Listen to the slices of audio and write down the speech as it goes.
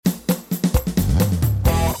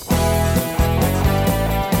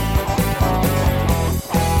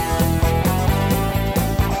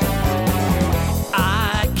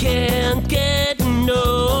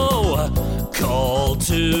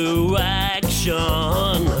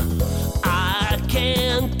action. I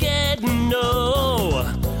can't get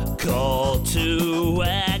no call to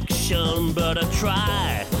action, but I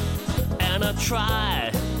try, and I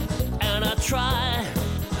try, and I try.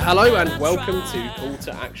 Hello and welcome to Call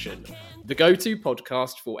to Action, the go-to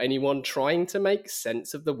podcast for anyone trying to make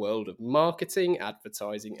sense of the world of marketing,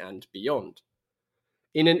 advertising and beyond.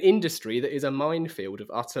 In an industry that is a minefield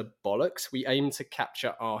of utter bollocks, we aim to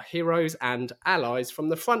capture our heroes and allies from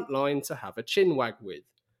the front line to have a chinwag with.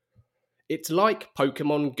 It's like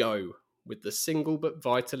Pokemon Go, with the single but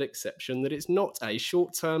vital exception that it's not a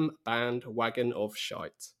short-term bandwagon of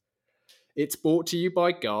shite. It's brought to you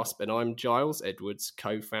by Gasp, and I'm Giles Edwards,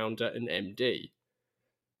 co-founder and MD.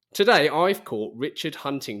 Today I've caught Richard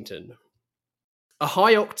Huntington, a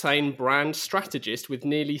high-octane brand strategist with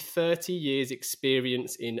nearly 30 years'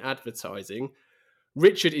 experience in advertising.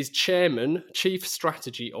 Richard is chairman, chief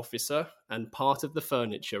strategy officer, and part of the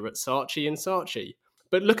furniture at Saatchi Saatchi.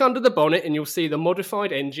 But look under the bonnet and you'll see the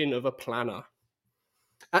modified engine of a planner.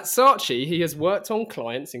 At Saatchi, he has worked on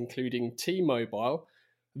clients including T-Mobile,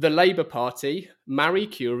 the Labour Party, Marie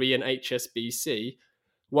Curie and HSBC,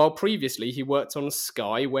 while previously he worked on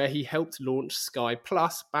Sky, where he helped launch Sky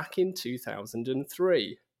Plus back in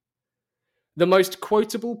 2003. The most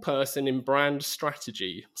quotable person in brand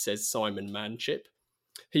strategy, says Simon Manchip.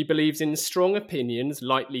 He believes in strong opinions,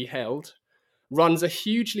 lightly held, runs a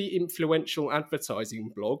hugely influential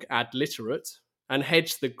advertising blog, Ad Literate, and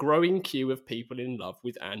heads the growing queue of people in love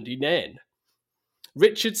with Andy Nairn.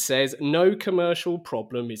 Richard says no commercial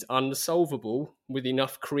problem is unsolvable with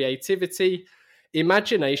enough creativity,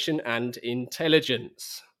 imagination and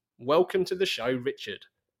intelligence. Welcome to the show, Richard.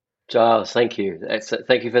 Giles, thank you.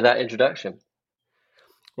 Thank you for that introduction.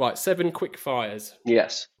 Right, 7 quick fires.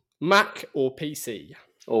 Yes. Mac or PC?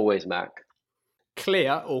 Always Mac.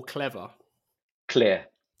 Clear or clever? Clear.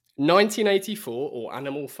 1984 or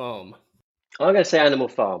Animal Farm? I'm going to say Animal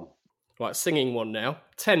Farm. Right, singing one now.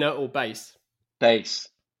 Tenor or bass? Bass.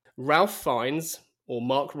 Ralph Fiennes or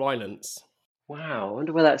Mark Rylance? Wow, I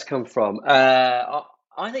wonder where that's come from. I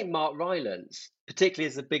think Mark Rylance, particularly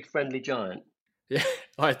as a big friendly giant. Yeah,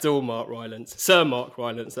 I adore Mark Rylance. Sir Mark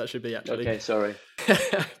Rylance, that should be actually. Okay, sorry.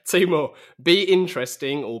 2 more. Be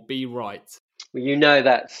interesting or be right? Well, you know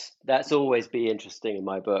that's always be interesting in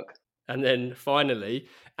my book. And then finally,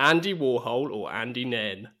 Andy Warhol or Andy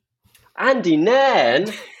Nairn? Andy Nairn?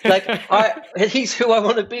 He's who I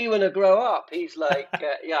want to be when I grow up. He's like,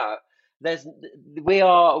 we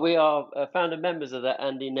are founder members of the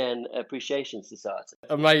Andy Nairn Appreciation Society.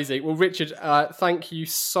 Amazing. Well, Richard, thank you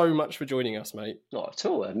so much for joining us, mate. Not at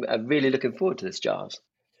all. I'm really looking forward to this, Giles.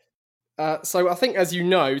 So I think, as you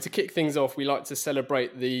know, to kick things off, we like to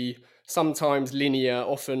celebrate the sometimes linear,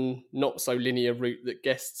 often not so linear route that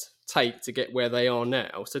guests take to get where they are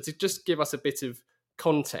now. So to just give us a bit of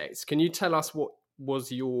context, can you tell us what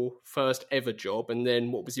was your first ever job and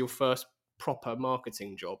then what was your first proper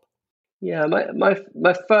marketing job? Yeah,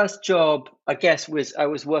 my first job, I guess, I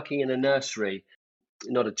was working in a nursery,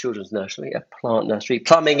 not a children's nursery, a plant nursery,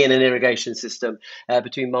 plumbing in an irrigation system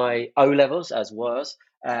between my O-levels,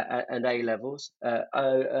 and A-levels,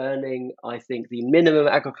 earning, I think, the minimum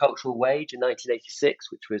agricultural wage in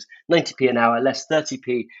 1986, which was 90p an hour, less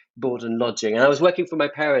 30p board and lodging. And I was working for my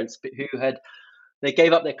parents they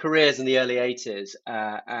gave up their careers in the early 80s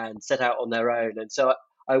and set out on their own. And so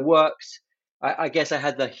I worked. I guess I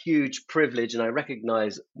had the huge privilege, and I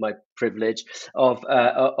recognize my privilege of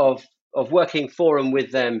working for and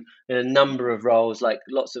with them in a number of roles, like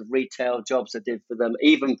lots of retail jobs I did for them,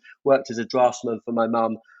 even worked as a draftsman for my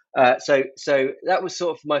mum. So that was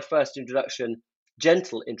sort of my first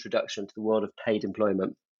gentle introduction to the world of paid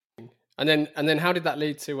employment. And then how did that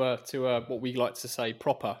lead to what we like to say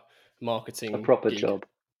proper marketing? A proper gig? job.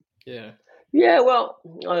 Yeah. Yeah. Well,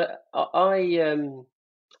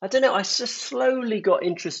 I don't know. I just slowly got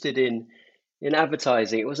interested in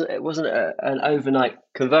advertising. It wasn't an overnight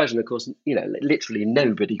conversion. Of course, literally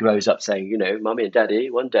nobody grows up saying, Mummy and Daddy,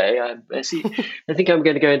 one day I think I'm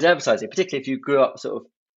going to go into advertising. Particularly if you grew up sort of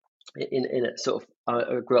in a sort of.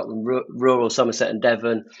 I grew up in rural Somerset and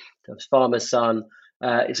Devon. I was farmer's son.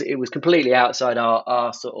 It was completely outside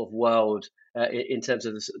our sort of world in terms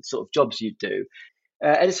of the sort of jobs you do.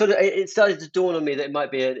 And it started to dawn on me that it might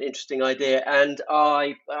be an interesting idea, and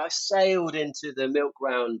I sailed into the milk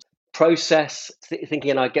round process,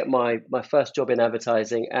 thinking I'd get my first job in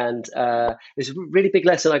advertising, and it was a really big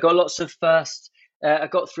lesson. I got I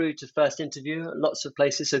got through to first interview at lots of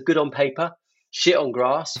places, so good on paper, shit on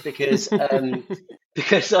grass, because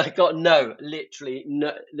because I got literally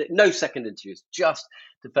no second interviews, just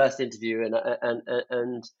the first interview,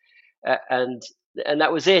 and and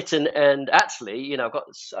that was it. And actually, I've got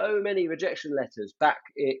so many rejection letters back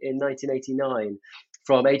in 1989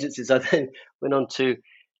 from agencies I then went on to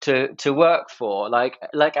work for, like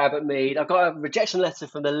Abbott Mead. I got a rejection letter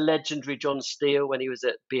from the legendary John Steele when he was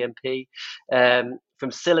at BMP,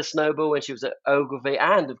 from Scylla Snowball when she was at Ogilvy,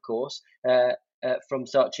 and of course from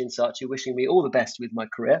Saatchi Saatchi, wishing me all the best with my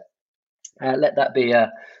career. Let that be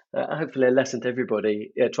hopefully a lesson to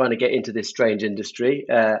everybody trying to get into this strange industry.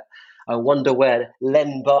 I wonder where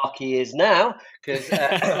Len Barkey is now, because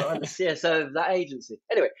I'm the CSO of that agency.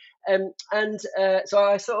 Anyway, so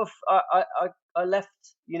I sort of I left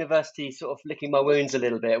university sort of licking my wounds a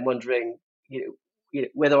little bit and wondering,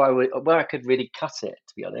 where I could really cut it,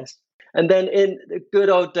 to be honest. And then in the good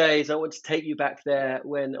old days, I want to take you back there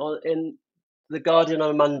when in The Guardian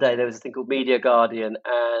on a Monday, there was a thing called Media Guardian,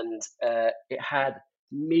 and it had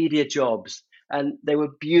media jobs, and they were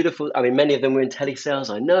beautiful. I mean, many of them were in telesales,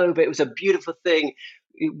 I know, but it was a beautiful thing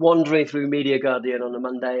wandering through Media Guardian on a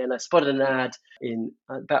Monday. And I spotted an ad in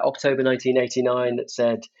about October 1989 that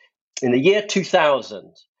said, in the year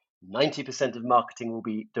 2000, 90% of marketing will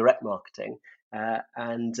be direct marketing.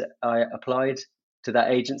 And I applied to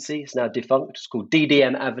that agency. It's now defunct. It's called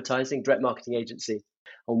DDM Advertising, Direct Marketing Agency,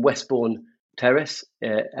 on Westbourne Terrace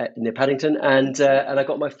near Paddington, and I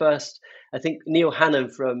got my first. I think Neil Hannon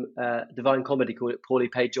from Divine Comedy called it poorly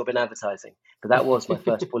paid job in advertising, but that was my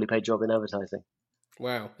first poorly paid job in advertising.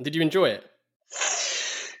 Wow! Did you enjoy it?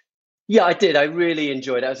 Yeah, I did. I really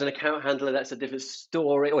enjoyed it. I was an account handler. That's a different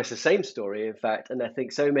story. It's the same story, in fact. And I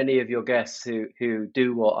think so many of your guests who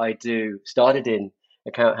do what I do started in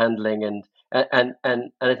account handling, and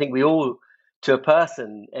I think we all, to a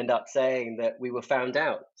person, end up saying that we were found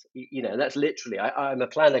out. That's literally. I'm a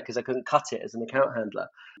planner because I couldn't cut it as an account handler,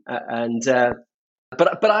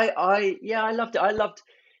 but I loved it. I loved.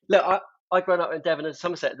 Look, I grew up in Devon and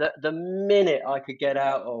Somerset. The minute I could get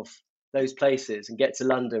out of those places and get to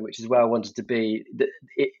London, which is where I wanted to be,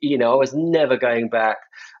 I was never going back.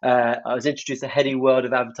 I was introduced to the heady world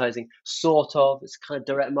of advertising, sort of. It's kind of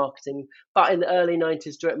direct marketing, but in the early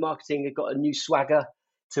 90s, direct marketing had got a new swagger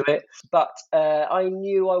to it. But I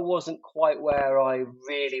knew I wasn't quite where I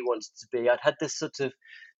really wanted to be. I'd had this sort of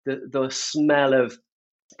the smell of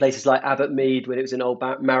places like Abbott Mead when it was in Old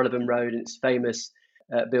Marylebone Road, and it's famous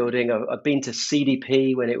building. I've been to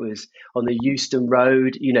CDP when it was on the Euston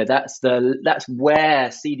Road. That's where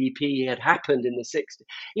CDP had happened in the 60s.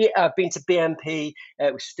 Yeah, I've been to BMP,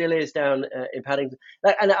 which still is down in Paddington,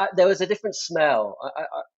 and there was a different smell.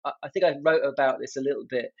 I think I wrote about this a little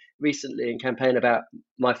bit recently in Campaign about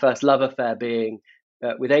my first love affair being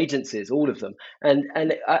with agencies, all of them, and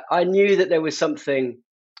I knew that there was something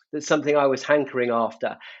I was hankering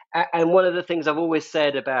after. And one of the things I've always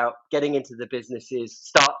said about getting into the business is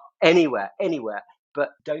start anywhere, but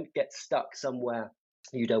don't get stuck somewhere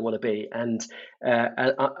you don't want to be. And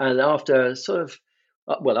after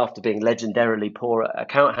after being legendarily poor at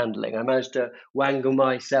account handling, I managed to wangle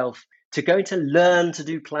myself to going to learn to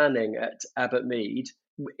do planning at Abbott Mead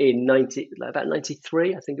in about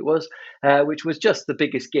 93, I think it was, which was just the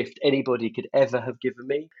biggest gift anybody could ever have given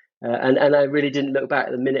me. And I really didn't look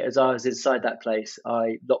back. The minute as I was inside that place,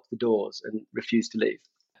 I locked the doors and refused to leave.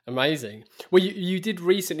 Amazing. Well, you did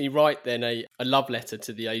recently write then a love letter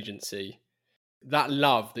to the agency. That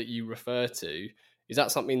love that you refer to, is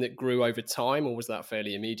that something that grew over time, or was that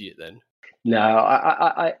fairly immediate then? No,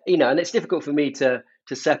 I and it's difficult for me to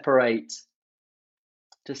separate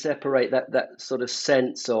that sort of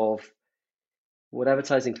sense of what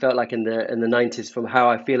advertising felt like in the 90s from how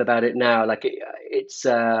I feel about it now. Like it's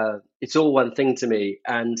all one thing to me.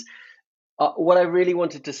 And what I really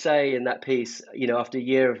wanted to say in that piece, after a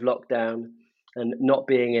year of lockdown and not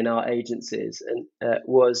being in our agencies, and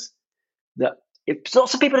was that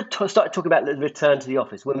lots of people started talking about the return to the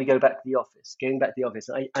office, when we go back to the office, going back to the office.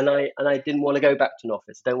 And I didn't want to go back to an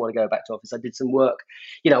office. I don't want to go back to office. I did some work.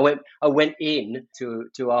 I went in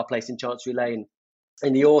to our place in Chancery Lane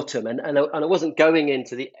in the autumn, and I wasn't going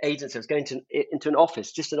into the agency. I was going into an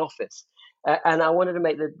office, just an office. And I wanted to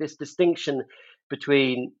make this distinction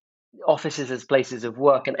between offices as places of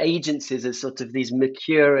work and agencies as sort of these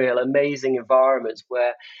mercurial, amazing environments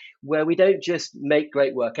where we don't just make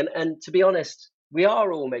great work. And to be honest, we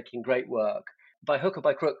are all making great work by hook or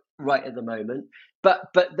by crook right at the moment. But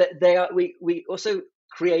we also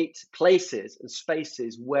create places and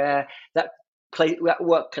spaces where that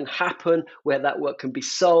work can happen, where that work can be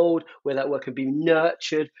sold, where that work can be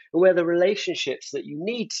nurtured, and where the relationships that you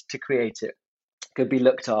need to create it could be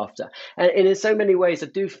looked after. And in so many ways, I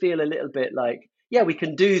do feel a little bit like, yeah, we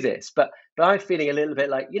can do this, but I'm feeling a little bit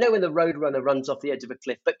like, when the road runner runs off the edge of a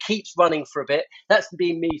cliff but keeps running for a bit. That's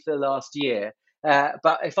been me for the last year.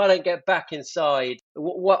 But if I don't get back inside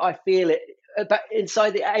what I feel back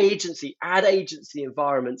inside the ad agency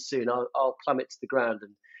environment soon, I'll plummet to the ground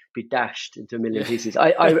and be dashed into a million pieces.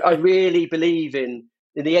 I really believe in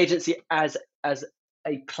the agency as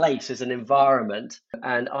a place, as an environment,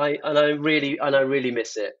 and I really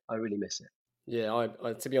miss it. I really miss it. Yeah,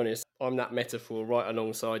 I to be honest, I'm that metaphor right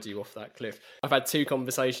alongside you off that cliff. I've had 2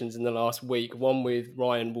 conversations in the last week, one with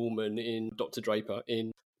Ryan Woolman in Dr. Draper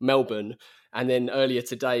in Melbourne, and then earlier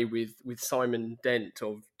today with Simon Dent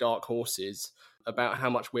of Dark Horses, about how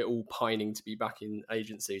much we're all pining to be back in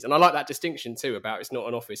agencies. And I like that distinction too, about it's not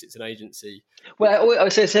an office, it's an agency. Well, I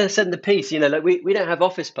said in the piece, like we don't have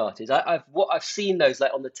office parties. I've seen those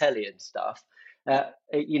like on the telly and stuff.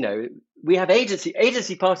 We have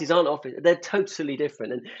agency parties aren't office. They're totally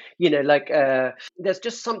different. And, there's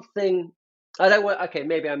just something, I don't want, okay,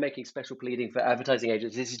 maybe I'm making special pleading for advertising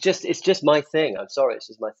agencies. It's just my thing. I'm sorry. It's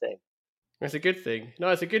just my thing. It's a good thing. No,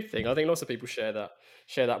 it's a good thing. I think lots of people share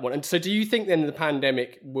that one. And so do you think then the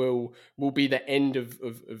pandemic will be the end of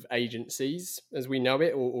agencies as we know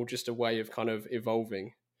it, or just a way of kind of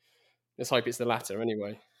evolving? Let's hope it's the latter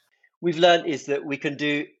anyway. We've learned is that we can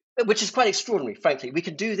do, which is quite extraordinary, frankly, we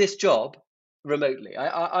can do this job remotely.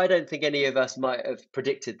 I don't think any of us might have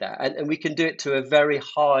predicted that. And we can do it to a very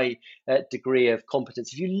high degree of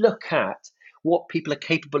competence. If you look at what people are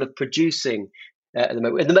capable of producing at the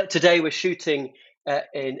moment. Today we're shooting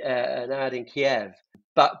in an ad in Kiev,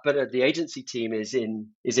 but the agency team is in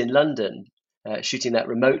London, shooting that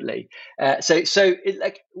remotely. So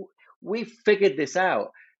we've figured this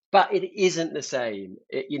out, but it isn't the same.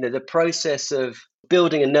 The process of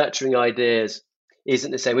building and nurturing ideas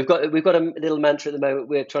isn't the same. We've got a little mantra at the moment.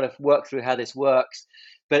 We're trying to work through how this works,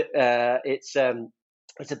 but it's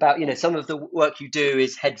about, some of the work you do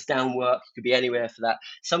is heads down work. You could be anywhere for that.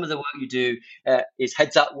 Some of the work you do is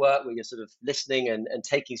heads up work, where you're sort of listening and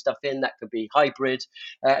taking stuff in. That could be hybrid.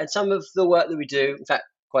 And some of the work that we do, in fact,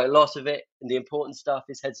 quite a lot of it, and the important stuff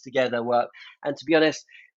is heads together work. And to be honest,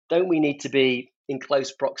 don't we need to be in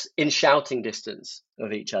in shouting distance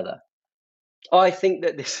of each other? I think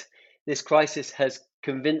that this crisis has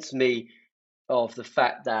convinced me of the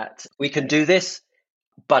fact that we can do this,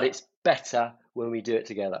 but it's better when we do it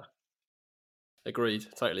together. Agreed.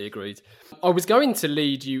 Totally agreed. I was going to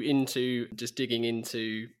lead you into just digging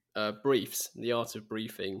into briefs, the art of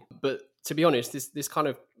briefing. But to be honest, this kind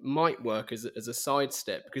of might work as a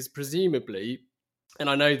sidestep, because presumably, and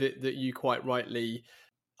I know that you quite rightly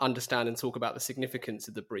understand and talk about the significance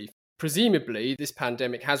of the brief, presumably this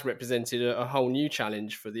pandemic has represented a whole new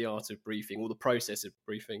challenge for the art of briefing, or the process of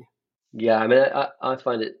briefing. Yeah, I mean, I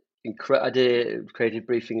find it incredible. I did a creative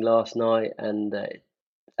briefing last night, and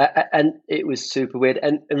it was super weird.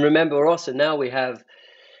 And remember also, now we have,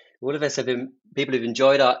 all of us have been people who've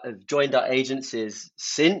joined our agencies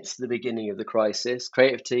since the beginning of the crisis.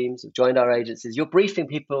 Creative teams have joined our agencies. You're briefing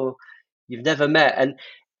people you've never met,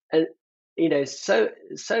 and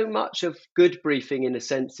so much of good briefing, in a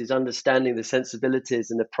sense, is understanding the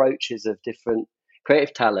sensibilities and approaches of different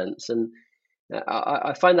creative talents. And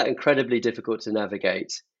I find that incredibly difficult to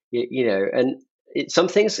navigate, and some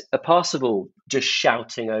things are passable just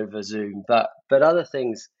shouting over Zoom, but other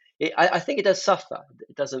things, I think it does suffer.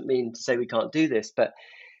 It doesn't mean to say we can't do this, but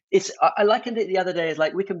I likened it the other day as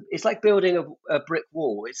like it's like building a brick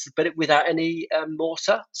wall, but without any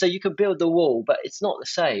mortar. So you can build the wall, but it's not the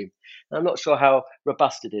same. And I'm not sure how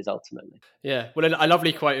robust it is ultimately. Yeah, well, a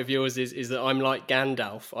lovely quote of yours is that I'm like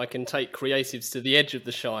Gandalf. I can take creatives to the edge of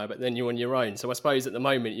the Shire, but then you're on your own. So I suppose at the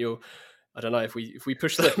moment I don't know if we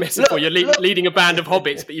push the metaphor, you're leading a band of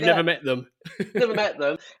hobbits, but you've never met them. Never met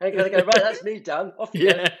them, and you're going to go, right, that's me done. Off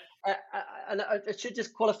you go. And I should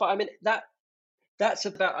just qualify. I mean, that's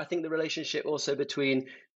about, I think, the relationship also between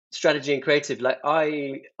strategy and creative. Like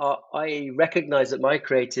I recognize that my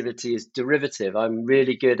creativity is derivative. I'm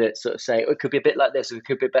really good at sort of saying, it could be a bit like this, or it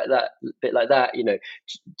could be a bit like that.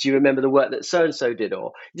 Do you remember the work that so and so did,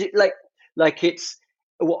 or like it's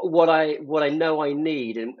what I know I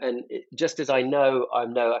need, and just as I'm no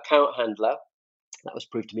account handler. That was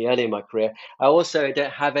proved to me early in my career. I also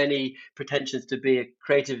don't have any pretensions to be a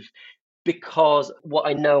creative, because what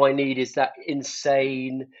I know I need is that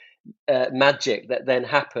insane magic that then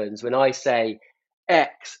happens when I say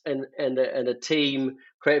X, and a team,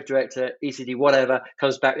 creative director, ECD, whatever,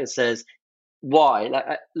 comes back and says Y.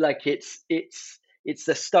 Like it's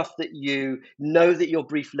the stuff that you know that your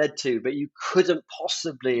brief led to, but you couldn't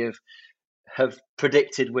possibly have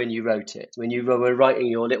predicted when you wrote it, when you were writing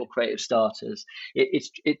your little creative starters.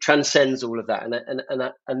 It transcends all of that,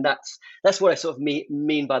 and that's what I sort of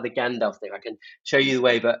mean by the Gandalf thing. I can show you the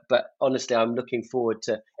way, but honestly, I'm looking forward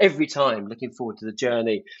to the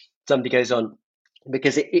journey somebody goes on,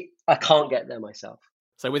 because I can't get there myself.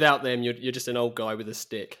 So without them, you're just an old guy with a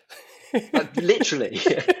stick. Literally.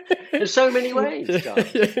 In so many ways, John.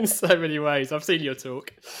 In so many ways. I've seen your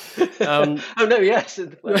talk. Oh no, yes.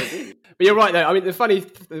 Well, but you're right though. I mean,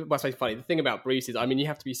 the thing about briefs is, I mean, you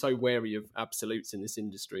have to be so wary of absolutes in this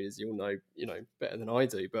industry, as you'll know, better than I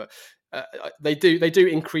do. But they do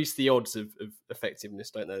increase the odds of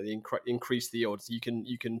effectiveness, don't they? They increase the odds. You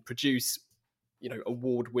can produce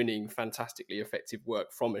award-winning, fantastically effective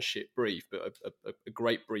work from a shit brief, but a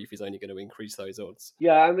great brief is only going to increase those odds.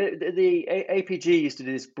 Yeah, I mean, the APG used to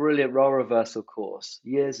do this brilliant role reversal course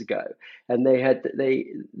years ago, and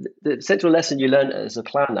the central lesson you learned as a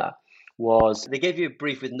planner was they gave you a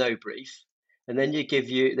brief with no brief, and then they gave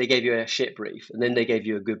you a shit brief, and then they gave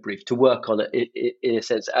you a good brief to work on it in a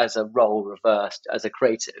sense as a role reversed as a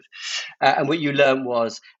creative. And what you learned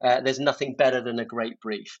was there's nothing better than a great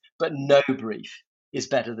brief, but no brief is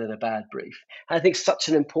better than a bad brief. And I think such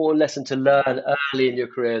an important lesson to learn early in your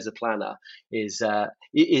career as a planner is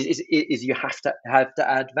you have to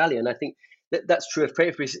add value. And I think that's true of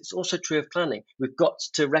creative briefs. It's also true of planning. We've got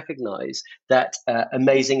to recognize that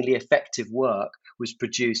amazingly effective work was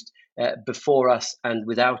produced before us and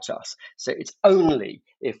without us. So it's only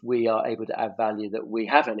if we are able to add value that we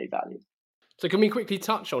have any value. So can we quickly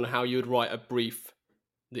touch on how you would write a brief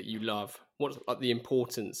that you love? What's the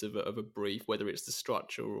importance of a brief, whether it's the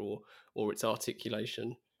structure or its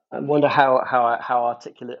articulation? I wonder how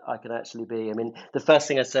articulate I can actually be. I mean, the first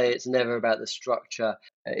thing I say, it's never about the structure.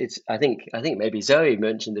 I think maybe Zoe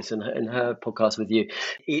mentioned this in her podcast with you.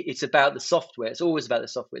 It's about the software. It's always about the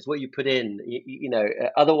software. It's what you put in.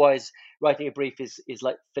 Otherwise, writing a brief is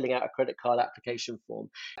like filling out a credit card application form.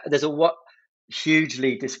 There's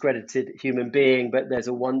hugely discredited human being, but there's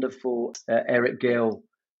a wonderful Eric Gill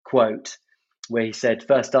quote where he said,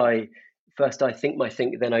 "First I think my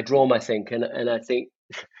think, then I draw my think," and I think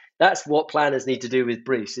that's what planners need to do with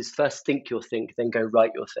briefs: is first think your think, then go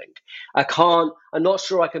write your think. I'm not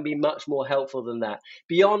sure I can be much more helpful than that.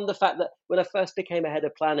 Beyond the fact that when I first became a head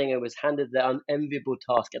of planning, I was handed the unenviable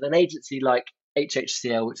task at an agency like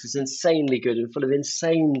HHCL, which was insanely good and full of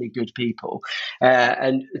insanely good people,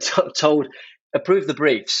 and told, approve the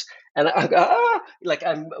briefs. And I go,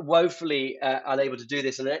 I'm woefully unable to do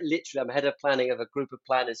this. And literally, I'm head of planning of a group of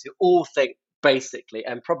planners who all think basically,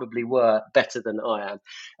 and probably were, better than I am.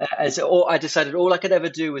 And so I decided all I could ever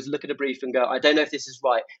do was look at a brief and go, I don't know if this is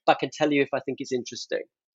right, but I can tell you if I think it's interesting.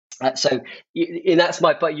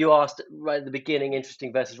 But you asked right at the beginning,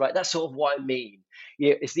 interesting versus right. That's sort of what I mean.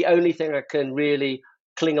 It's the only thing I can really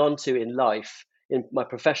cling on to in life, in my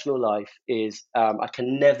professional life, is I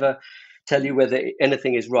can never tell you whether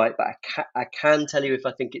anything is right, but I can tell you if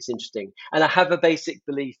I think it's interesting. And I have a basic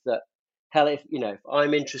belief that, hell, if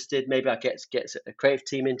I'm interested, maybe I get a creative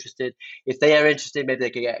team interested. If they are interested, maybe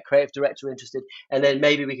they could get a creative director interested, and then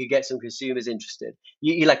maybe we could get some consumers interested.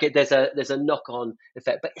 There's a knock-on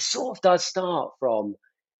effect, but it sort of does start from,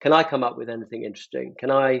 can I come up with anything interesting?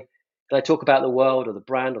 Can I talk about the world or the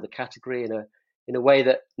brand or the category in a way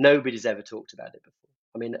that nobody's ever talked about it before?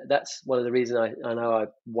 I mean, that's one of the reasons I know I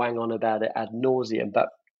wang on about it ad nauseum, but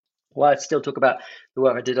I still talk about the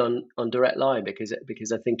work I did on Direct Line because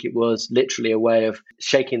I think it was literally a way of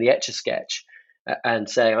shaking the Etch-a-Sketch and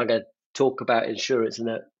saying, I'm going to talk about insurance in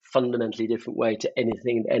a fundamentally different way to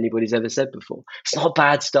anything that anybody's ever said before. It's not a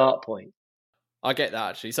bad start point. I get that,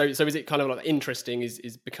 actually. So is it kind of like interesting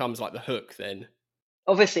is becomes like the hook then?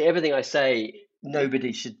 Obviously, everything I say,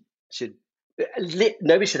 nobody should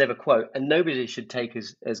ever quote, and nobody should take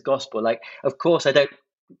as gospel. Like, of course, I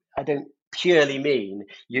don't purely mean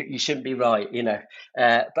you shouldn't be right,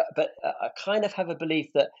 but I kind of have a belief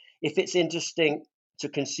that if it's interesting to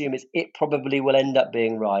consumers, it probably will end up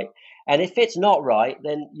being right. And if it's not right,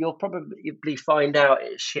 then you'll probably find out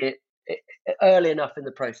it's shit early enough in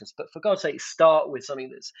the process. But for God's sake, start with something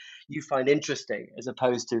that you find interesting, as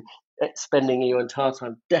opposed to spending your entire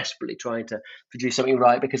time desperately trying to produce something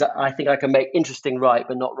right, because I think I can make interesting right,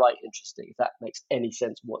 but not right interesting, if that makes any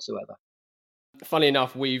sense whatsoever. Funny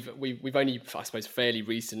enough, we've only, I suppose, fairly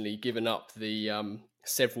recently given up the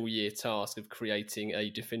several-year task of creating a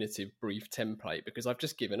definitive brief template, because I've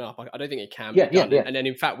just given up. I don't think it can be done. Yeah. And then,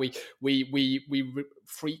 in fact, we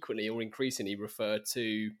frequently or increasingly refer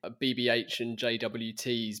to BBH and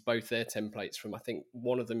JWT's, both their templates from, I think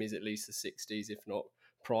one of them is at least the 60s, if not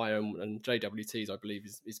prior, and JWT's, I believe,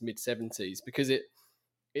 is mid-70s, because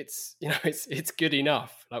it's it's good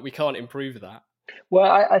enough. Like, we can't improve that. Well,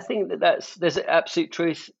 I think there's an absolute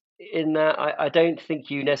truth in that. I don't think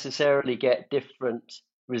you necessarily get different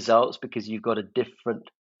results because you've got a different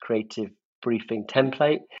creative briefing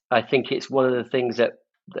template. I think it's one of the things that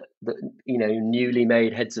newly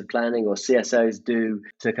made heads of planning or CSOs do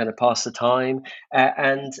to kind of pass the time.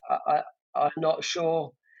 And I'm not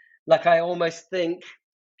sure. Like, I almost think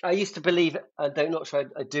I used to believe, not sure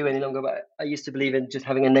I do any longer, but I used to believe in just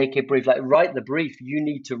having a naked brief. Like, write the brief you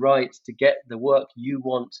need to write to get the work you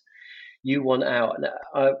want out.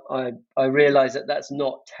 And I realize that that's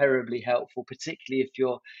not terribly helpful, particularly if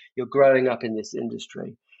you're growing up in this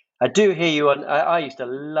industry. I do hear you on. I used to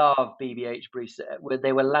love BBH briefs where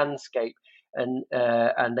they were landscape and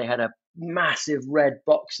they had a massive red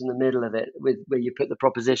box in the middle of it where you put the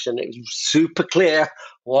proposition. It was super clear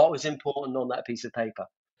what was important on that piece of paper.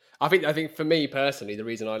 I think for me personally, the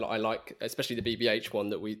reason I like, especially the BBH one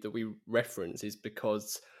that we reference, is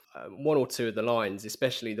because one or two of the lines,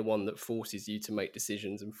 especially the one that forces you to make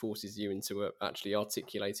decisions and forces you into actually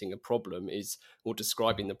articulating a problem, or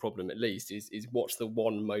describing the problem at least, is what's the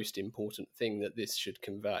one most important thing that this should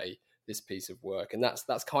convey, this piece of work. And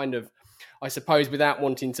that's kind of, I suppose, without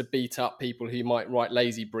wanting to beat up people who might write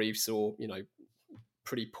lazy briefs or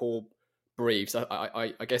pretty poor briefs,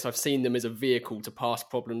 I guess I've seen them as a vehicle to pass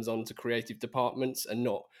problems on to creative departments and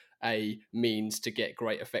not a means to get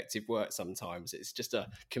great effective work. Sometimes it's just a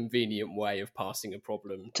convenient way of passing a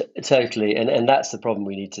problem. Totally, and that's the problem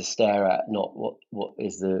we need to stare at, not what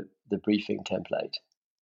is the briefing template.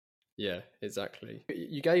 Yeah, exactly.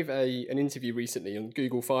 You gave an interview recently on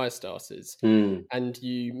Google Firestarters, and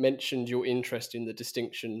you mentioned your interest in the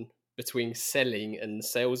distinction between selling and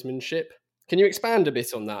salesmanship. Can you expand a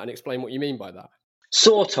bit on that and explain what you mean by that?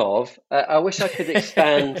 Sort of. I wish I could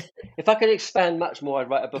expand. If I could expand much more, I'd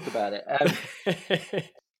write a book about it. I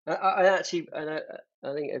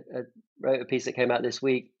think I wrote a piece that came out this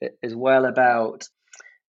week as well about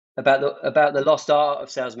the lost art of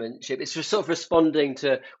salesmanship. It's just sort of responding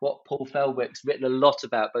to what Paul Felwick's written a lot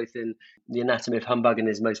about, both in The Anatomy of Humbug and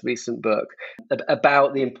his most recent book,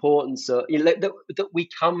 about the importance of that we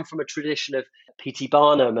come from a tradition of P.T.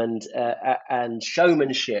 Barnum and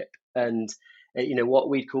showmanship and what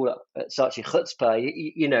we'd call at Saatchi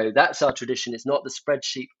chutzpah. That's our tradition. It's not the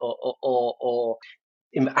spreadsheet or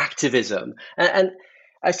activism. And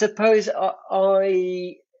I suppose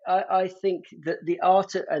I think that the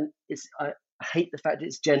art, and I hate the fact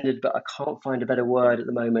it's gendered, but I can't find a better word at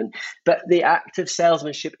the moment. But the act of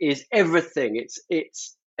salesmanship is everything.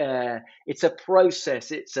 It's a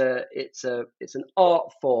process. It's an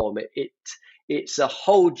art form. It's a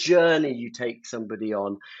whole journey you take somebody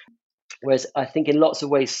on. Whereas I think in lots of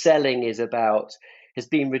ways, selling has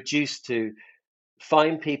been reduced to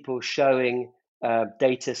find people showing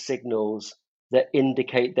data signals that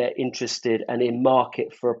indicate they're interested and in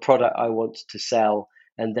market for a product I want to sell,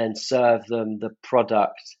 and then serve them the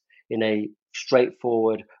product in a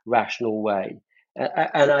straightforward, rational way.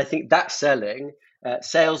 And I think that's selling.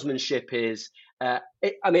 Salesmanship is, I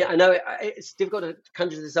know it's difficult to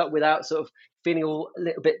conjure this up without sort of feeling a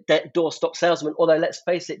little bit doorstop salesman, although let's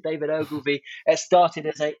face it, David Ogilvy started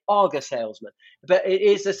as a Arga salesman. But it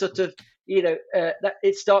is a sort of, that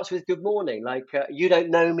it starts with good morning, like you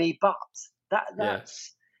don't know me, but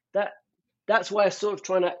that's why I'm sort of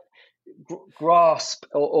trying to grasp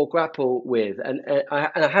or grapple with, and I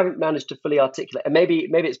haven't managed to fully articulate. And maybe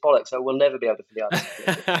it's bollocks, so we'll never be able to fully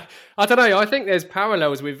articulate. I don't know. I think there's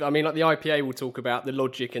parallels with. Like the IPA will talk about the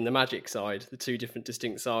logic and the magic side, the two different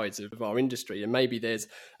distinct sides of our industry, and maybe there's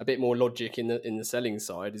a bit more logic in the selling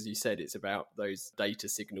side. As you said, it's about those data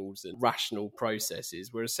signals and rational processes,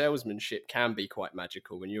 whereas salesmanship can be quite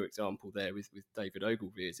magical. And your example there with David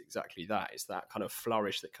Ogilvy is exactly that. It's that kind of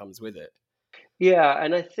flourish that comes with it. Yeah,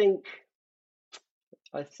 and I think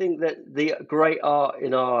that the great art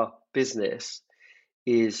in our business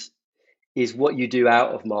is what you do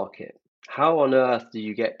out of market. How on earth do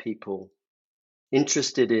you get people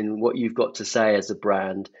interested in what you've got to say as a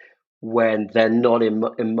brand when they're not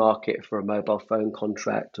in market for a mobile phone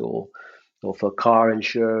contract or for car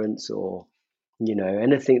insurance or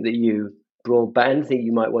anything that you anything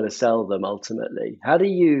you might want to sell them ultimately? How do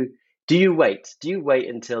you wait? Do you wait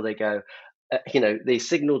until they go, they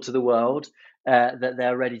signal to the world that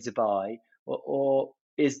they're ready to buy, or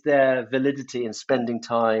is there validity in spending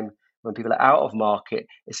time when people are out of market,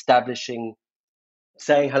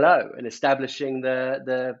 saying hello and establishing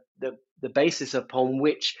the basis upon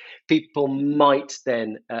which people might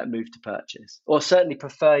then move to purchase, or certainly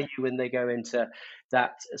prefer you when they go into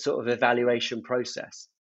that sort of evaluation process?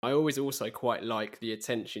 I always also quite like the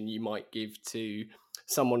attention you might give to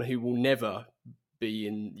someone who will never be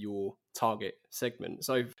in your target segment.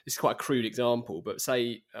 So it's quite a crude example, but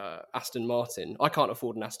say Aston Martin. I can't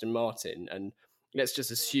afford an Aston Martin, and let's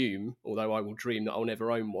just assume, although I will dream that I'll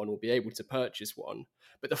never own one or be able to purchase one,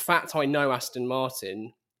 but the fact I know Aston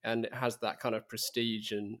Martin and it has that kind of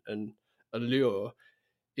prestige and allure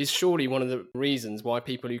is surely one of the reasons why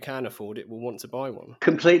people who can afford it will want to buy one.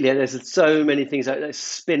 Completely. And there's so many things that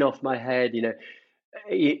spin off my head.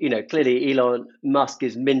 Clearly Elon Musk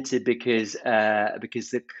is minted because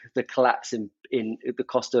the collapse in the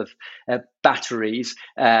cost of batteries,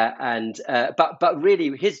 but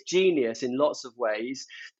really his genius in lots of ways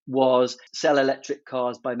was sell electric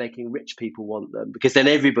cars by making rich people want them, because then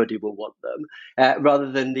everybody will want them, rather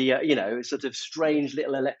than the sort of strange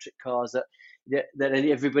little electric cars that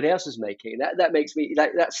everybody else is making. That makes me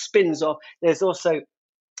that spins off. There's also,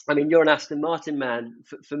 I mean, you're an Aston Martin man.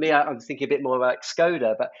 For me, I'm thinking a bit more about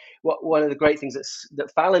Skoda. But one of the great things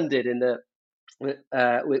that Fallon did with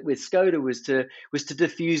Skoda was to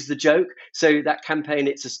diffuse the joke. So that campaign,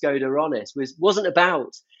 "It's a Skoda Honest," wasn't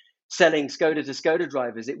about selling Skoda to Skoda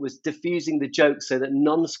drivers. It was diffusing the joke so that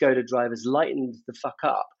non-Skoda drivers lightened the fuck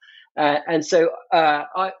up. And so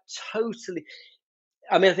I totally.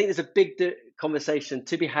 I mean, I think there's a big conversation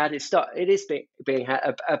to be had. It is being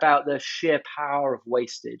had about the sheer power of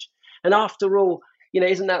wastage. And after all,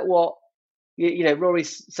 isn't that what, Rory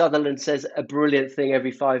Sutherland says a brilliant thing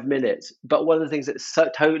every 5 minutes. But one of the things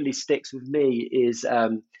that totally sticks with me is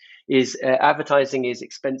advertising is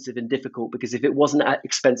expensive and difficult, because if it wasn't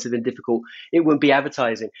expensive and difficult, it wouldn't be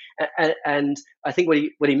advertising. And I think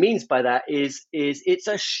what he means by that is it's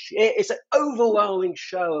an overwhelming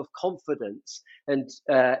show of confidence and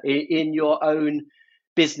in your own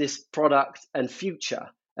business product and future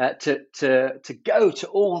to go to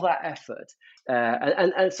all that effort.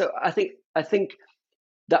 And so I think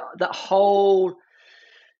that whole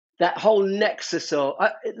nexus of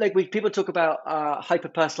people talk about hyper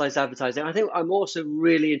personalized advertising. I think I'm also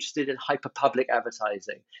really interested in hyper public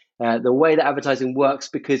advertising, the way that advertising works,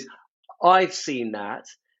 because I've seen that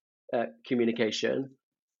communication,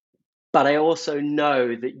 but I also know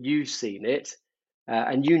that you've seen it,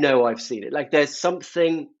 and I've seen it. Like, there's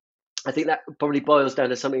something, I think that probably boils down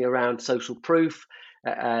to something around social proof,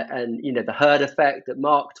 and the herd effect that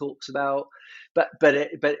Mark talks about, but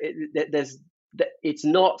it's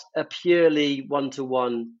not a purely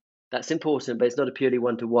one-to-one. That's important, but it's not a purely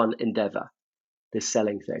one-to-one endeavor, this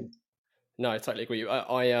selling thing. No, I totally agree.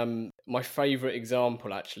 I my favorite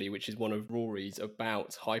example, actually, which is one of Rory's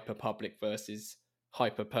about hyper public versus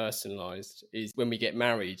hyper personalized, is when we get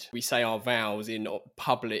married, we say our vows in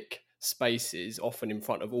public spaces, often in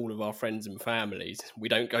front of all of our friends and families. We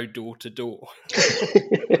don't go door to door.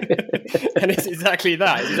 And it's exactly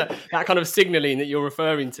that. That kind of signaling that you're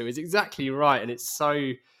referring to is exactly right, and it's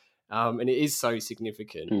so and it is so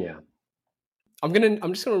significant. Yeah. I'm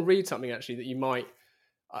just gonna read something, actually, that you might.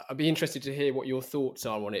 I'd be interested to hear what your thoughts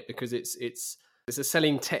are on it, because it's a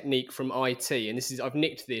selling technique from IT, and I've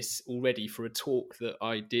nicked this already for a talk that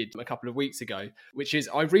I did a couple of weeks ago, which is,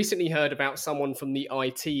 I've recently heard about someone from the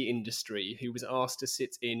IT industry who was asked to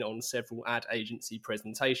sit in on several ad agency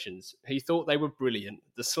presentations. He thought they were brilliant.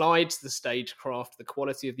 The slides, the stagecraft, the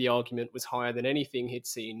quality of the argument was higher than anything he'd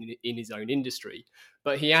seen in his own industry.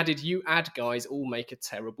 But he added, "You ad guys all make a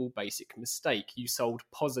terrible basic mistake. You sold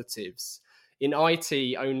positives. In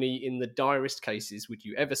IT, only in the direst cases would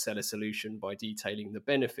you ever sell a solution by detailing the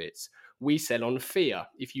benefits. We sell on fear.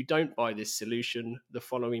 If you don't buy this solution, the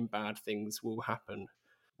following bad things will happen."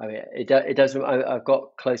 I mean, it does. I've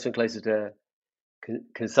got closer and closer to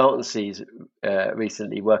consultancies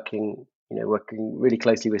recently, working really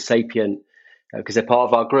closely with Sapient, because they're part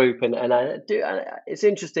of our group, and it's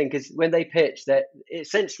interesting because when they pitch, that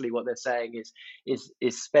essentially what they're saying is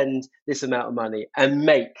spend this amount of money and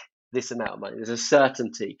make this amount of money. There's a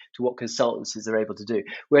certainty to what consultancies are able to do,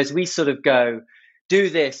 whereas we sort of go, do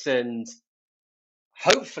this and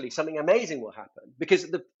hopefully something amazing will happen. Because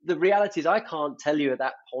the reality is, I can't tell you at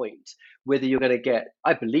that point whether you're going to get,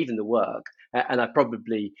 I believe in the work, and I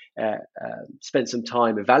probably spent some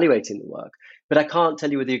time evaluating the work, but I can't tell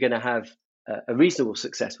you whether you're going to have a reasonable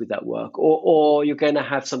success with that work, or you're going to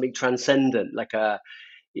have something transcendent, like a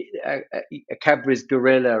Cadbury's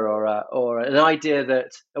gorilla, or an idea,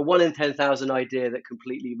 that a 1 in 10,000 idea that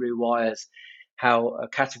completely rewires how a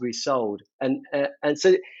category is sold. And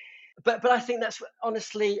so, but I think that's,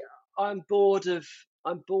 honestly, I'm bored of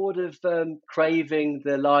craving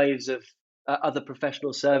the lives of other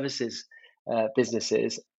professional services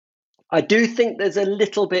businesses. I do think there's a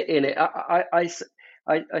little bit in it. I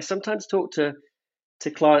sometimes talk to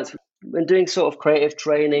clients when doing sort of creative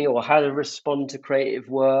training or how to respond to creative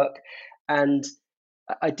work. And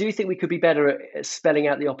I do think we could be better at spelling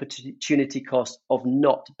out the opportunity cost of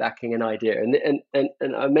not backing an idea. And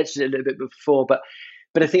I mentioned it a little bit before, but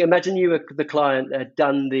I think imagine you were the client that had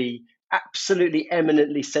done the absolutely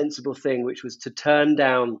eminently sensible thing, which was to turn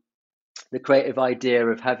down the creative idea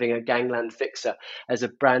of having a gangland fixer as a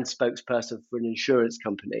brand spokesperson for an insurance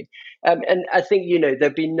company. And I think,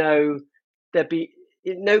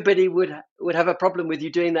 nobody would have a problem with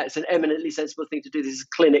you doing that. It's an eminently sensible thing to do. This is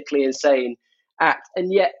a clinically insane act.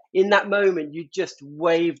 And yet in that moment, you just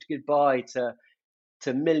waved goodbye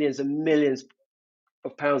to millions and millions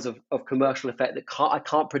of pounds of commercial effect that I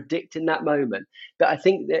can't predict in that moment. But I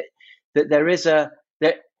think that there is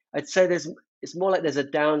I'd say it's more like there's a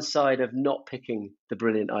downside of not picking the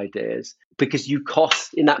brilliant ideas, because you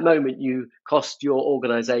cost your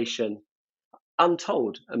organization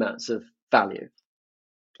untold amounts of value.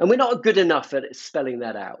 And we're not good enough at spelling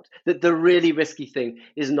that out, that the really risky thing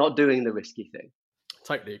is not doing the risky thing.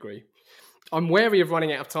 Totally agree. I'm wary of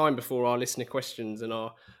running out of time before our listener questions and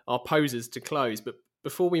our poses to close. But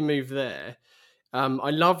before we move there, I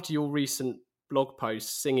loved your recent blog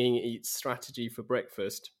post, Singing Eats Strategy for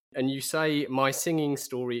Breakfast. And you say, my singing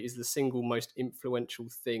story is the single most influential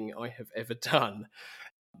thing I have ever done.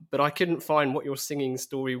 But I couldn't find what your singing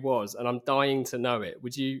story was, and I'm dying to know it.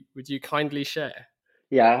 Would you kindly share?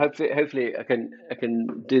 Yeah, hopefully I can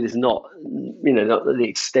do this, not the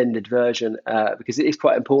extended version, because it is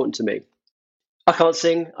quite important to me. I can't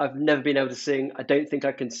sing. I've never been able to sing. I don't think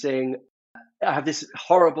I can sing. I have this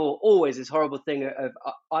horrible thing of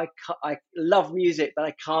I love music, but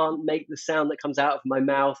I can't make the sound that comes out of my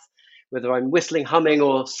mouth, whether I'm whistling, humming,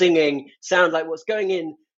 or singing, sound like what's going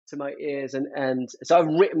in to my ears. And so I've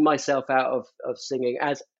written myself out of singing,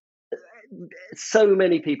 as so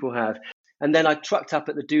many people have. And then I trucked up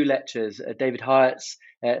at the Do Lectures, David Hyatt's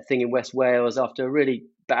thing in West Wales, after a really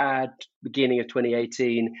bad beginning of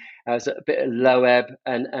 2018. I was at a bit of low ebb,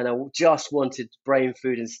 and I just wanted brain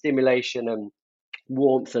food and stimulation and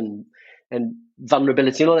warmth and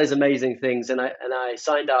vulnerability and all those amazing things. And I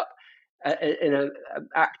signed up in an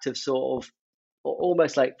act of sort of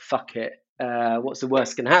almost like, fuck it, what's the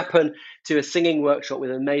worst can happen, to a singing workshop with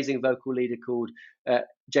an amazing vocal leader called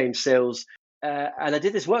James Sills. And I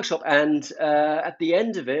did this workshop, and at the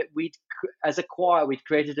end of it, as a choir, we'd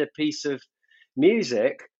created a piece of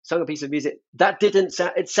music, sung a piece of music that didn't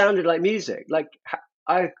sound, it sounded like music. Like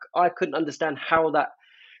I couldn't understand how that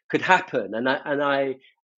could happen. And I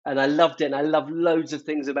loved it. And I love loads of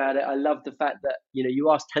things about it. I love the fact that,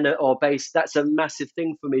 you asked tenor or bass. That's a massive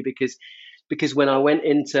thing for me, because when I went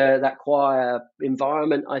into that choir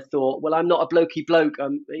environment, I thought, well, I'm not a blokey bloke.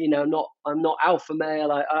 I'm not alpha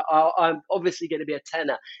male. I'm obviously going to be a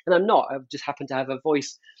tenor, and I'm not. I just happen to have a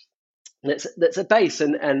voice that's a bass,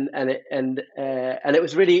 and it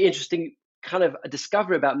was really interesting, kind of a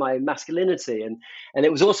discovery about my masculinity, and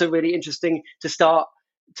it was also really interesting to start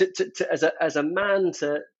to as a man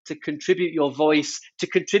to contribute your voice, to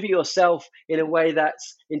contribute yourself in a way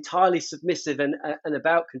that's entirely submissive and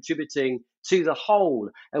about contributing to the whole,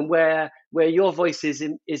 and where your voice is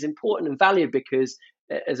important and valued, because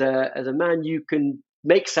as a man you can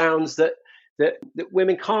make sounds that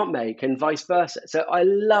women can't make, and vice versa. So I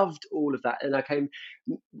loved all of that, and I came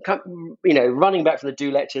running back from the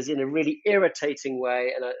Do Lectures in a really irritating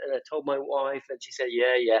way, and I told my wife, and she said,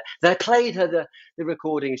 yeah. Then I played her the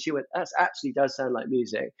recording, and she went, that actually does sound like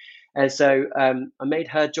music. And so I made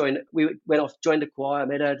her join. We went off, joined a choir. I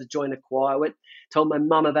made her to join a choir. Told my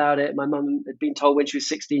mum about it. My mum had been told when she was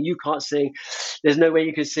 16, you can't sing. There's no way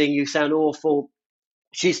you can sing. You sound awful.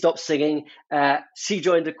 She stopped singing. She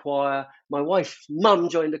joined a choir. My wife's mum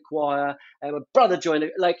joined a choir. My brother joined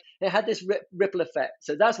it had this ripple effect.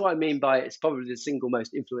 So that's what I mean by it's probably the single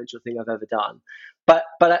most influential thing I've ever done. But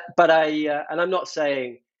and I'm not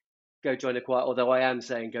saying go join a choir, although I am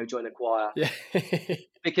saying go join a choir. Yeah.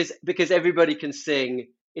 because everybody can sing.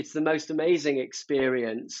 It's the most amazing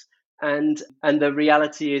experience. And the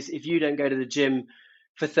reality is, if you don't go to the gym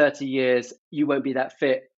for 30 years, you won't be that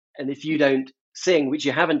fit. And if you don't sing, which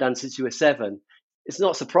you haven't done since you were 7, it's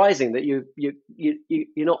not surprising that you're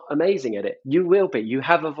not amazing at it. You will be. You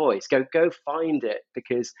have a voice. Go find it,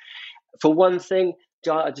 because for one thing,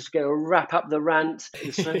 I'm just going to wrap up the rant.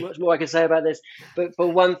 There's so much more I can say about this, but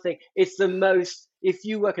for one thing, it's the most. If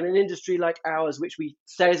you work in an industry like ours, which we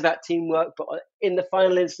say is about teamwork, but in the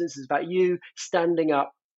final instance, it's about you standing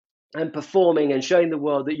up and performing and showing the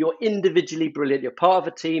world that you're individually brilliant. You're part of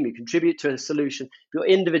a team. You contribute to a solution. You're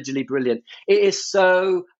individually brilliant. It is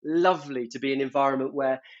so lovely to be in an environment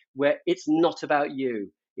where it's not about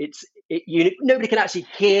you. It's nobody can actually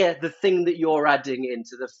hear the thing that you're adding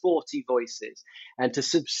into the 40 voices, and to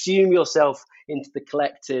subsume yourself into the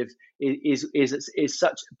collective is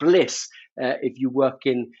such bliss if you work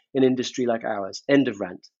in an industry like ours. End of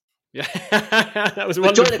rant. Yeah, that was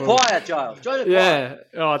wonderful. Join the choir, Giles. Join the choir. Yeah.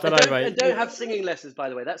 Oh, I don't know, mate. And don't have singing lessons, by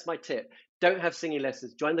the way. That's my tip. Don't have singing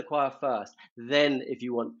lessons. Join the choir first. Then, if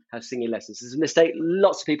you want, have singing lessons. This is a mistake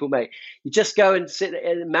lots of people make. You just go and sit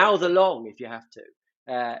and mouth along if you have to.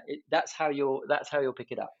 That's how you'll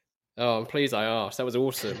pick it up. Oh, I'm pleased I asked. That was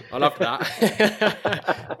awesome. I love that.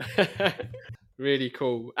 Really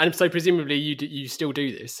cool. And so presumably you still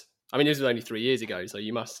do this. I mean, this was only 3 years ago, so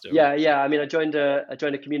you must still. Yeah. I mean, I joined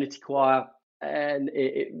a community choir, and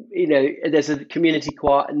there's a community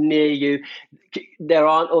choir near you. There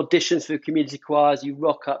aren't auditions for community choirs. You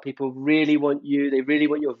rock up. People really want you. They really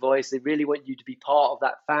want your voice. They really want you to be part of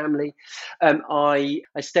that family. I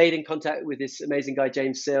stayed in contact with this amazing guy,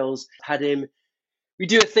 James Sills. Had him. We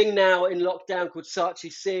do a thing now in lockdown called Saatchi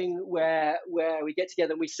Sing, where we get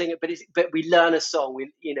together and we sing it, but we learn a song.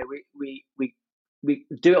 We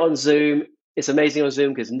do it on Zoom. It's amazing on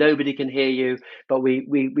Zoom because nobody can hear you, but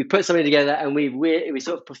we put something together and we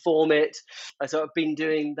sort of perform it. I sort of been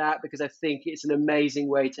doing that because I think it's an amazing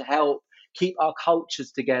way to help keep our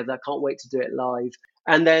cultures together. I can't wait to do it live.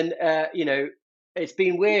 And then it's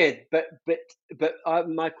been weird, but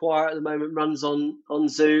my choir at the moment runs on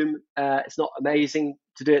Zoom. It's not amazing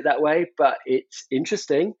to do it that way, but it's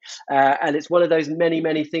interesting, and it's one of those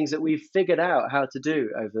many things that we've figured out how to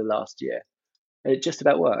do over the last year. It just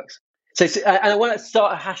about works. So and I want to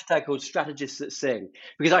start a hashtag called Strategists That Sing,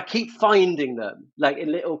 because I keep finding them like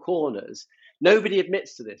in little corners. Nobody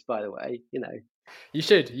admits to this, by the way. You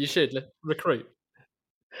should recruit.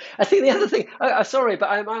 I think the other thing, sorry, but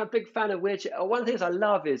I'm a big fan of weird shit. One of the things I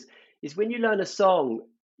love is when you learn a song,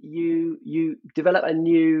 you develop a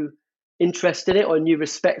new interest in it or a new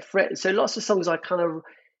respect for it. So lots of songs I kind of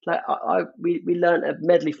like. We learned a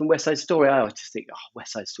medley from West Side Story. I just think,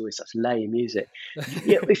 West Side Story is such lame music.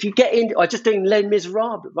 If you get into, just doing Les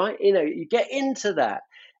Miserables, right? You get into that,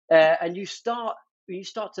 and you start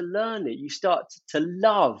to learn it. You start to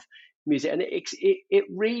love music, and it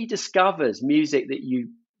rediscovers music that you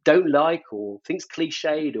don't like or thinks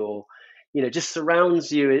cliched or just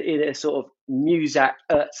surrounds you in a sort of Muzak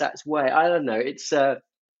ersatz way. I don't know. It's a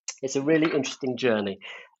really interesting journey.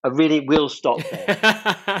 I really will stop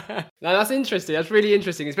there. No, that's interesting. That's really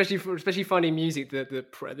interesting, especially finding music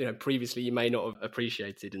that previously you may not have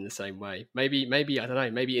appreciated in the same way. Maybe I don't know.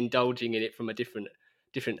 Maybe indulging in it from a different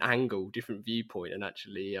angle, different viewpoint, and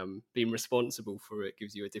actually being responsible for it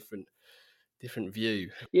gives you a different view.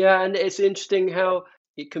 Yeah, and it's interesting how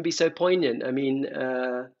it can be so poignant. I mean,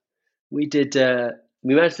 we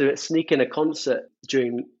managed to sneak in a concert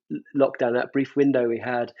during lockdown, that brief window we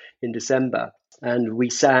had in December, and we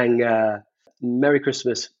sang "Merry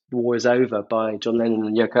Christmas, the War Is Over" by John Lennon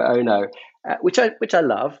and Yoko Ono, which I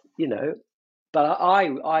love, but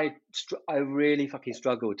I really fucking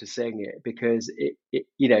struggled to sing it because it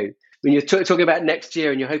when you're talking about next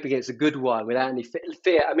year and you're hoping it's a good one without any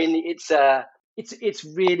fear. I mean, it's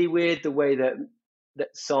really weird the way that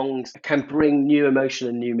songs can bring new emotion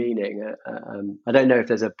and new meaning. I don't know if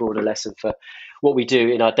there's a broader lesson for what we do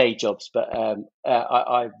in our day jobs, but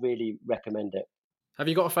I really recommend it. Have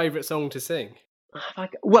you got a favourite song to sing?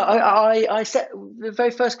 Well, I said the very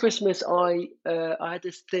first Christmas I had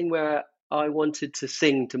this thing where I wanted to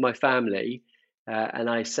sing to my family, and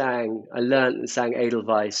I learned and sang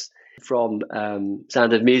Edelweiss from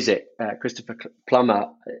Sound of Music. Christopher Plummer,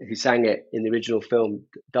 who sang it in the original film,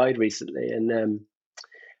 died recently,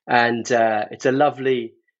 and it's a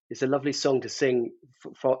lovely song to sing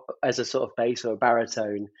for as a sort of bass or a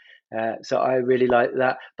baritone. So I really like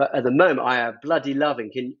that. But at the moment, I am bloody loving.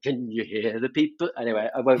 Can you hear the people? Anyway,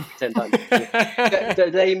 I won't pretend I'm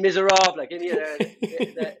Les Miserables. Like,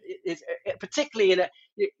 particularly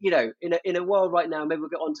in a world right now. Maybe we'll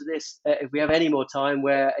get onto this if we have any more time.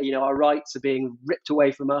 Where our rights are being ripped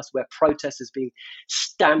away from us, where protest is being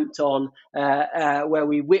stamped on, where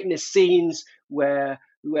we witness scenes where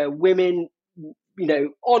women.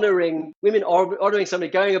 Honoring somebody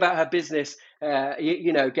going about her business, get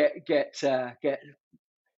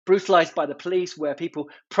brutalized by the police, where people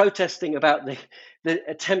protesting about the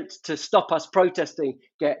attempt to stop us protesting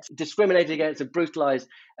get discriminated against and brutalized.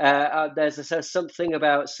 There's something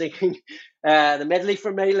about singing the medley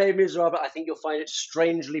from Les Miserables. I think you'll find it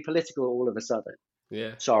strangely political all of a sudden.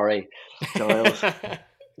 Yeah. Sorry, Giles.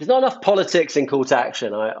 There's not enough politics in Call to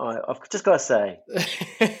Action. I've just got to say.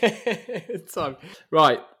 It's time.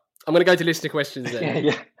 Right. I'm going to go to listener questions then.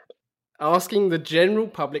 Yeah. Asking the general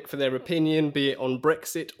public for their opinion, be it on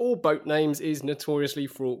Brexit or boat names, is notoriously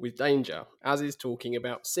fraught with danger, as is talking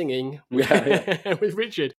about singing with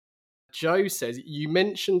Richard. Joe says, you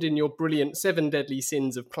mentioned in your brilliant 7 Deadly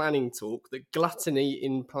Sins of Planning talk that gluttony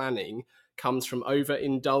in planning comes from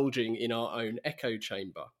overindulging in our own echo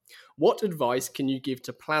chamber. What advice can you give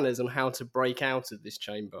to planners on how to break out of this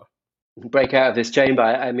chamber? Break out of this chamber.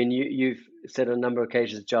 I mean, you've said on a number of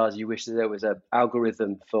occasions, Giles, you wish that there was an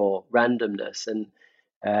algorithm for randomness, and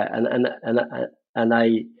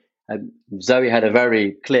Zoe had a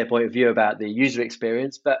very clear point of view about the user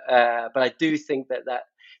experience, but I do think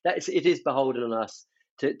it is beholden on us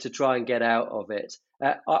to try and get out of it.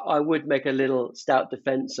 I would make a little stout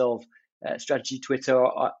defense of strategy Twitter.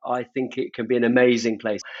 I think it can be an amazing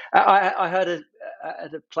place. I heard a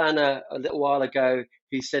planner a little while ago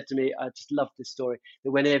who said to me, I just love this story,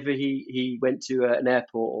 that whenever he went to an airport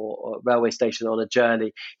or railway station on a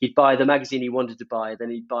journey, he'd buy the magazine he wanted to buy, then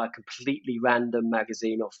he'd buy a completely random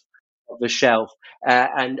magazine off the shelf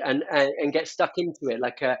and get stuck into it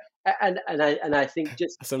and I think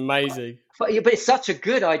just that's amazing. But it's such a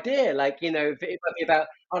good idea. Like, it might be about,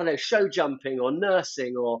 I don't know, show jumping or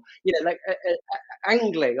nursing or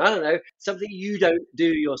angling. I don't know, something you don't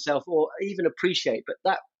do yourself or even appreciate. But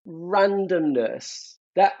that randomness,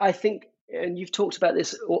 that I think, and you've talked about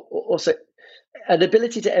this also, an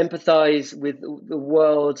ability to empathize with the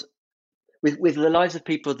world, with the lives of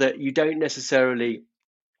people that you don't necessarily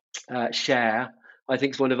share, I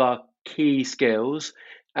think is one of our key skills,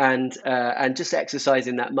 and just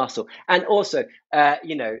exercising that muscle. And also,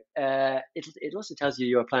 it also tells you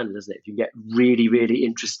you're a planner, doesn't it? If you get really, really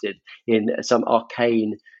interested in some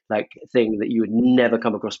arcane thing that you would never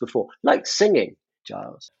come across before, like singing,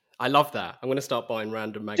 Giles. I love that. I'm going to start buying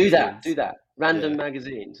random magazines. Do that. Random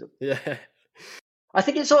magazines. Yeah. I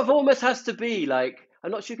think it sort of almost has to be like,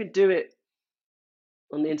 I'm not sure you can do it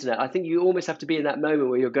on the internet. I think you almost have to be in that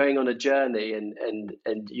moment where you're going on a journey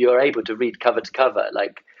and you're able to read cover to cover,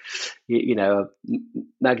 like, a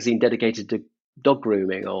magazine dedicated to dog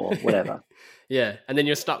grooming or whatever. Yeah, and then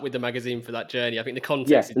you're stuck with the magazine for that journey. I think the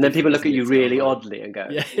context is and then people look at you really right? oddly and go,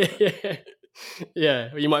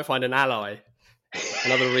 yeah. Or you might find an ally,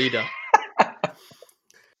 another reader.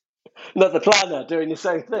 Not the planner doing the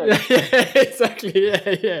same thing. Yeah, exactly,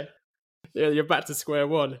 yeah, you're back to square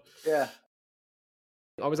one. Yeah.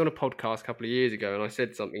 I was on a podcast a couple of years ago and I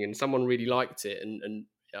said something and someone really liked it and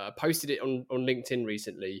posted it on LinkedIn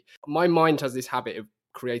recently. My mind has this habit of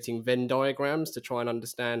creating Venn diagrams to try and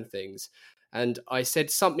understand things. And I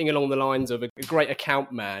said something along the lines of a great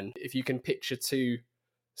account man, if you can picture two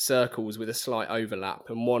circles with a slight overlap,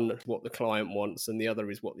 and one what the client wants and the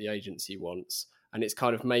other is what the agency wants. And it's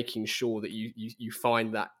kind of making sure that you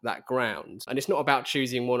find that ground. And it's not about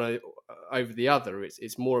choosing one over the other.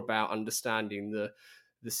 It's more about understanding the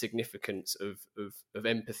significance of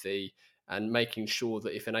empathy and making sure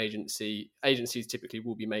that if an agencies typically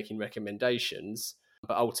will be making recommendations,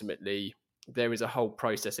 but ultimately there is a whole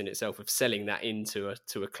process in itself of selling that into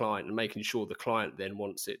a client and making sure the client then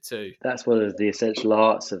wants it too. That's one of the essential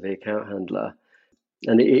arts of the account handler.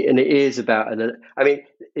 And it is about, and I mean,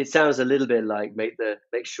 it sounds a little bit like make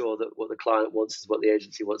sure that what the client wants is what the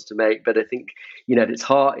agency wants to make. But I think, at its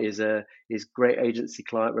heart is great agency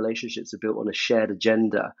client relationships are built on a shared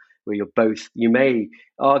agenda where you may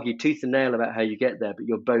argue tooth and nail about how you get there, but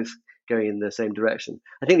you're both going in the same direction.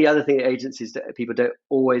 I think the other thing that people don't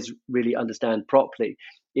always really understand properly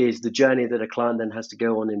is the journey that a client then has to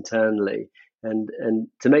go on internally, and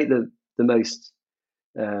to make the most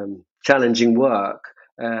challenging work.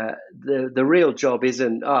 The real job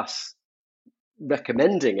isn't us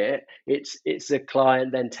recommending it. It's the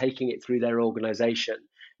client then taking it through their organization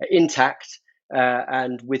intact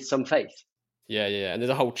and with some faith. Yeah. And there's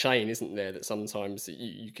a whole chain, isn't there, that sometimes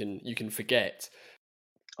you can forget.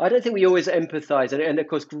 I don't think we always empathize, and of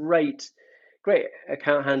course, great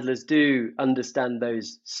account handlers do understand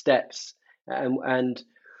those steps and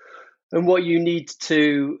what you need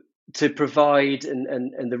to provide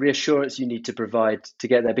and the reassurance you need to provide to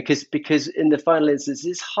get there, because in the final instance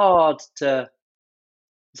it's hard to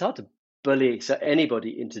bully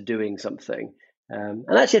anybody into doing something, and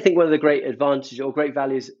actually I think one of the great advantages or great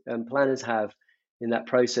values planners have in that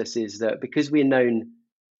process is that because we're known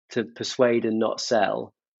to persuade and not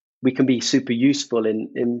sell, we can be super useful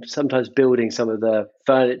in sometimes building some of the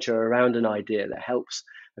furniture around an idea that helps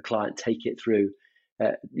a client take it through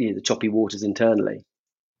the choppy waters internally.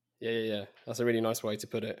 Yeah. That's a really nice way to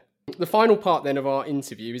put it. The final part then of our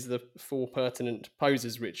interview is the 4 pertinent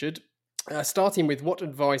poses, Richard. Starting with, what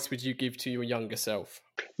advice would you give to your younger self?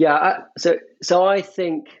 Yeah, so I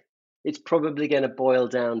think it's probably going to boil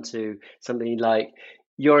down to something like,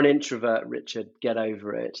 you're an introvert, Richard, get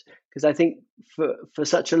over it. Because I think for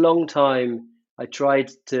such a long time, I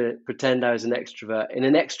tried to pretend I was an extrovert in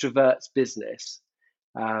an extrovert's business,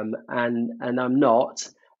 and I'm not.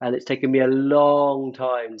 And it's taken me a long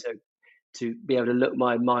time to be able to look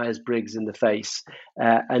my Myers-Briggs in the face,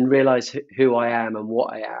 and realize who I am and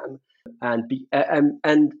what I am, and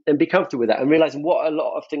be comfortable with that, and realizing what a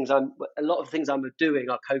lot of things I'm doing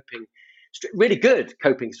are coping, really good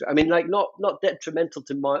coping. I mean, like not detrimental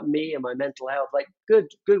to me and my mental health, like good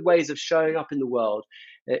ways of showing up in the world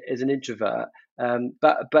as an introvert.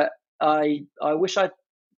 But I wish I'd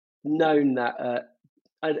known that.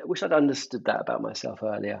 I wish I'd understood that about myself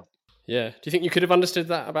earlier. Yeah. Do you think you could have understood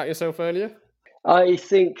that about yourself earlier? I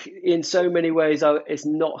think in so many ways, it's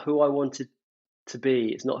not who I wanted to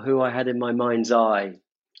be. It's not who I had in my mind's eye.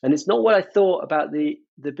 And it's not what I thought about the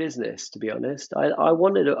business, to be honest. I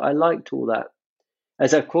liked all that,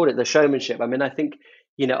 as I've called it, the showmanship. I mean, I think,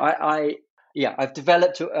 I've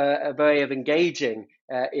developed a way of engaging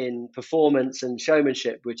in performance and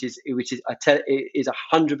showmanship, which is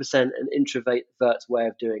 100% an introvert's way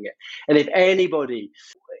of doing it. And if anybody,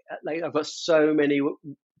 like, I've got so many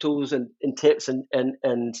tools and tips and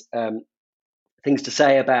things to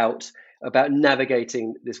say about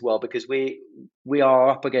navigating this world, because we are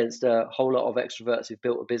up against a whole lot of extroverts who've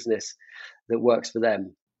built a business that works for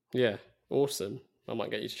them. Yeah, awesome. I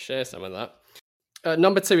might get you to share some of that.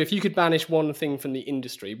 Number 2, if you could banish one thing from the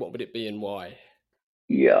industry, what would it be and why?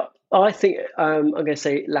 Yeah, I think I'm going to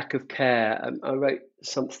say lack of care. I wrote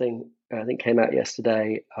something, I think came out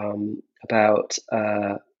yesterday, about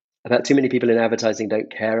too many people in advertising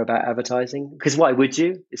don't care about advertising. Because why would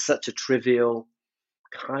you? It's such a trivial,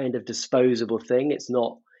 kind of disposable thing. It's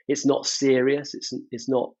not serious. It's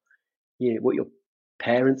not, what your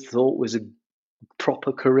parents thought was a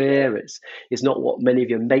proper career. It's not what many of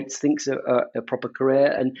your mates think's a proper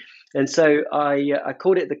career. And so I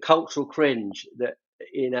called it the cultural cringe that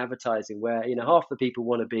in advertising, where half the people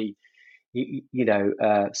want to be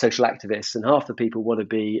social activists, and half the people want to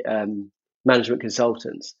be management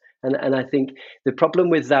consultants. And I think the problem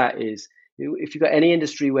with that is, if you've got any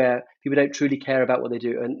industry where people don't truly care about what they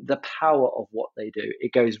do and the power of what they do,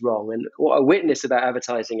 it goes wrong. And what I witness about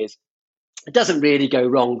advertising is, it doesn't really go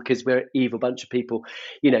wrong because we're an evil bunch of people,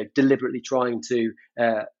 deliberately trying to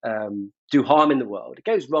do harm in the world. It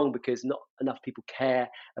goes wrong because not enough people care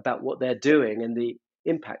about what they're doing and the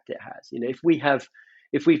impact it has.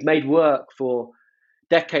 If we've made work for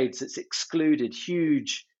decades that's excluded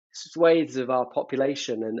huge swathes of our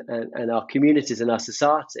population and our communities and our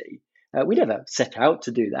society, we never set out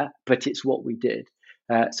to do that, but it's what we did.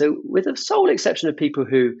 So with the sole exception of people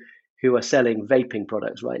who are selling vaping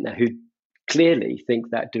products right now, who clearly think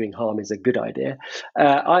that doing harm is a good idea,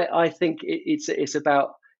 I think it's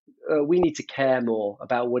about, we need to care more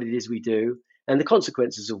about what it is we do and the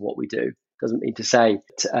consequences of what we do. Doesn't mean to say,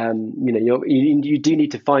 you do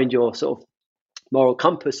need to find your sort of moral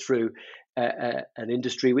compass through an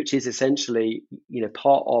industry which is essentially,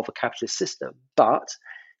 part of a capitalist system. But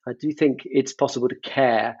I do think it's possible to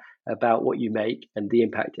care about what you make and the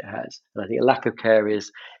impact it has. And I think a lack of care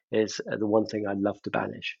is the one thing I'd love to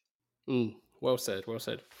banish. Well said.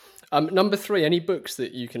 Number 3, any books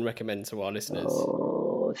that you can recommend to our listeners?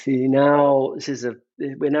 Oh, see, now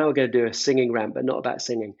we're now going to do a singing rant, but not about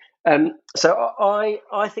singing. So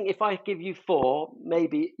I think if I give you 4,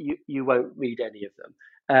 maybe you won't read any of them.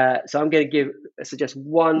 So I'm going to suggest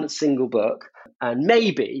one single book, and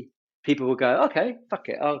maybe people will go, okay, fuck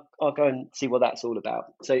it, I'll go and see what that's all about.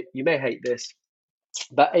 So you may hate this,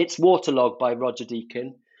 but it's Waterlogged by Roger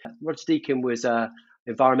Deakin. Roger Deakin was an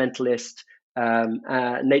environmentalist,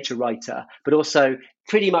 nature writer, but also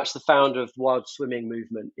pretty much the founder of wild swimming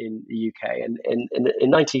movement in the UK. And in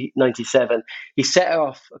 1997, he set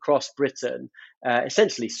off across Britain,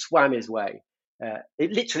 essentially swam his way.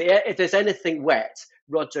 If there's anything wet,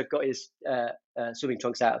 Roger got his swimming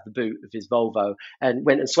trunks out of the boot of his Volvo and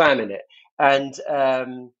went and swam in it. And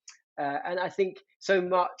I think so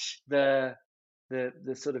much the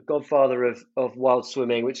sort of godfather of wild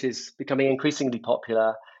swimming, which is becoming increasingly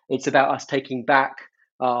popular. It's about us taking back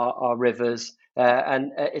our rivers.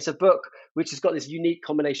 And it's a book which has got this unique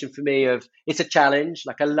combination for me of, it's a challenge,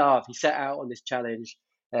 like he set out on this challenge.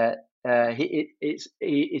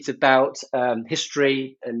 It's about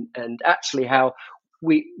history and actually how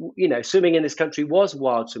swimming in this country was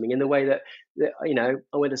wild swimming, in the way that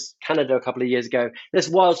I went to Canada a couple of years ago. There's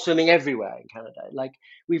wild swimming everywhere in Canada. Like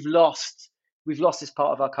we've lost this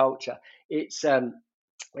part of our culture.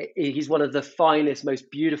 He's one of the finest, most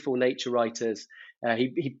beautiful nature writers.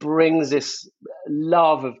 He brings this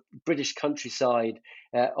love of British countryside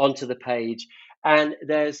onto the page. And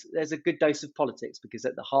there's a good dose of politics, because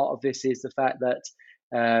at the heart of this is the fact that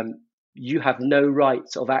you have no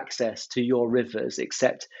rights of access to your rivers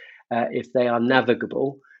except if they are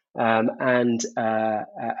navigable. And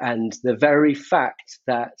the very fact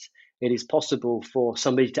that it is possible for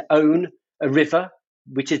somebody to own a river,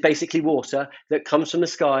 which is basically water that comes from the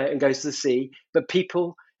sky and goes to the sea, but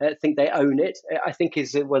people think they own it, I think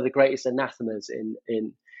is one of the greatest anathemas in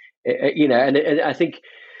and I think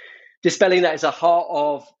dispelling that is the heart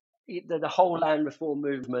of the whole land reform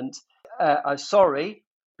movement. I'm sorry,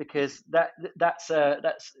 because that's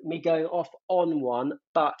me going off on one,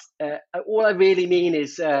 but all I really mean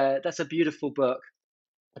is that's a beautiful book.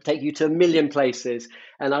 I'll take you to a million places,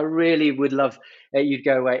 and I really would love you to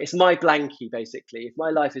go away. It's my blankie, basically. If my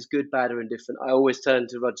life is good, bad, or indifferent, I always turn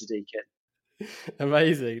to Roger Deakin.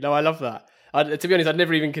 Amazing. No, I love that. To be honest, I'd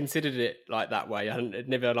never even considered it like that way. I'd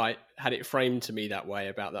never had it framed to me that way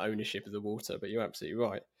about the ownership of the water, but you're absolutely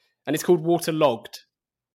right. And it's called Waterlogged.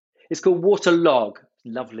 It's called Waterlog.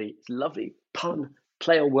 Lovely pun,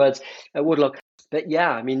 play on words, Waterlog. But yeah,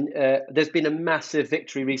 I mean, there's been a massive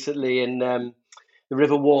victory recently in the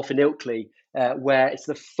River Wharfe in Ilkley, where it's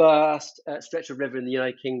the first stretch of river in the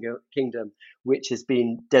United Kingdom which has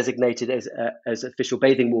been designated as official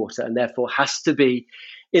bathing water, and therefore has to be,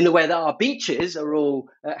 in the way that our beaches are all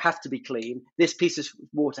have to be clean. This piece of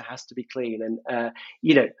water has to be clean, and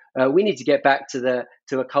we need to get back to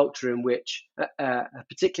a culture in which,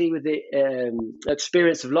 particularly with the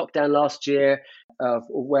experience of lockdown last year, of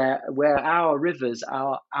where our rivers,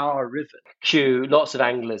 our river, cue lots of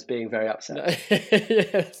anglers being very upset. Yeah,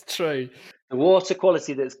 that's true. The water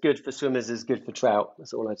quality that's good for swimmers is good for trout.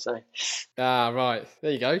 That's all I'd say. Ah, right.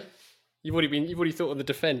 There you go. You've already thought of the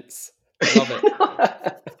defence. I love it.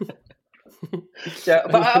 So,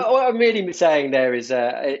 but what I'm really saying there is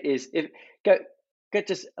if go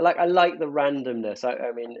just like, I like the randomness.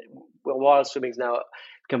 I mean, wild swimming's now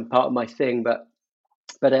become part of my thing, but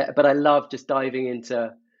I love just diving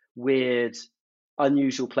into weird,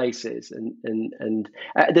 unusual places, and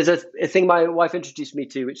there's a thing my wife introduced me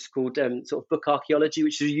to, which is called sort of book archaeology,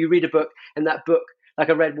 which is you read a book, and that book, like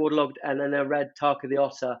I read Waterlogged and then I read Tarka the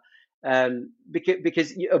Otter,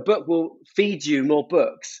 because a book will feed you more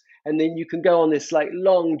books, and then you can go on this like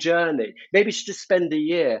long journey. Maybe you should just spend a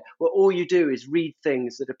year where all you do is read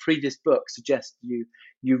things that a previous book suggests you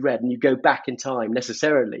read, and you go back in time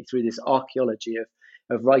necessarily through this archaeology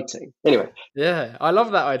of writing. Anyway. Yeah, I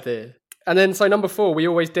love that idea. And then, so number 4, we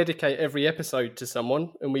always dedicate every episode to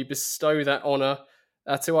someone, and we bestow that honour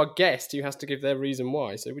to our guest, who has to give their reason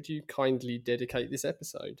why. So would you kindly dedicate this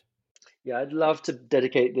episode? Yeah, I'd love to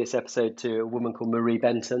dedicate this episode to a woman called Marie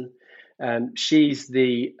Benton. She's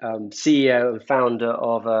the CEO and founder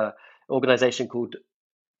of an organisation called,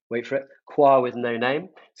 wait for it, Choir with No Name.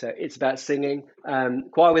 So it's about singing.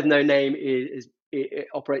 Choir with No Name it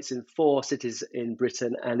operates in 4 cities in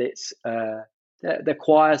Britain, and it's they're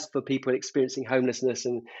choirs for people experiencing homelessness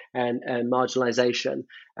and marginalisation.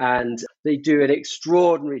 And they do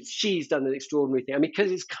she's done an extraordinary thing. I mean,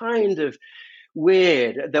 because it's kind of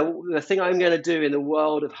weird. The thing I'm going to do in the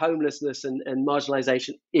world of homelessness and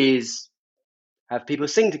marginalisation is have people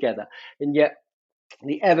sing together. And yet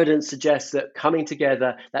the evidence suggests that coming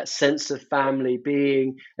together, that sense of family,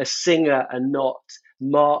 being a singer and not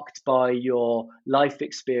marked by your life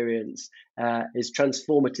experience, is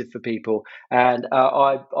transformative for people. And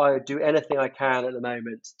I do anything I can at the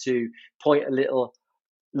moment to point a little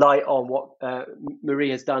light on what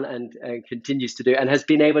Marie has done and continues to do, and has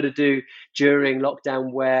been able to do during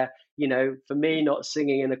lockdown, where, for me, not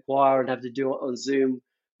singing in a choir and having to do it on Zoom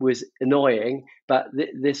was annoying. But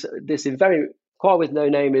this in very Choir with No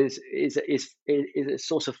Name is a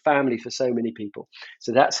source of family for so many people.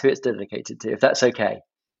 So that's who it's dedicated to, if that's okay.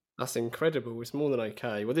 That's incredible. It's more than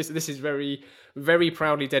okay. Well, this is very, very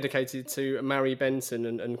proudly dedicated to Marie Benton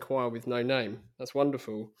and Choir with No Name. That's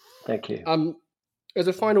wonderful. Thank you. As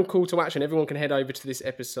a final call to action, everyone can head over to this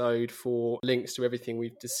episode for links to everything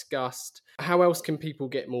we've discussed. How else can people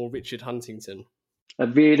get more Richard Huntington?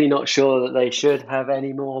 I'm really not sure that they should have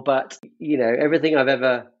any more, but everything I've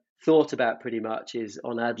ever thought about pretty much is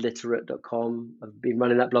on adliterate.com. I've been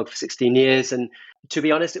running that blog for 16 years, and to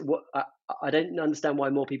be honest, I don't understand why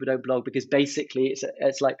more people don't blog, because basically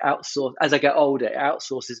it's like outsource. As I get older, it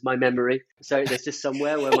outsources my memory, so there's just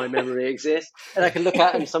somewhere where my memory exists, and I can look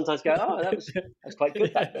at it and sometimes go, oh, that's quite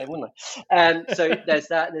good back then, wasn't I? So there's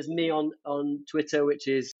that. There's me on Twitter, which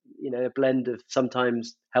is a blend of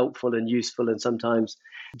sometimes helpful and useful, and sometimes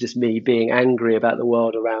just me being angry about the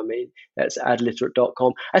world around me. That's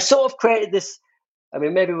adliterate.com. I sort of created this I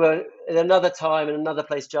mean, maybe we're in another time, in another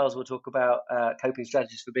place, Giles will talk about coping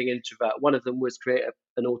strategies for being an introvert. One of them was create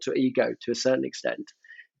an alter ego to a certain extent.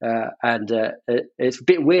 And it's a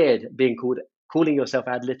bit weird calling yourself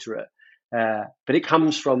ad literate, but it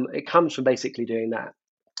comes from basically doing that.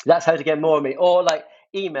 That's how to get more of me. Or like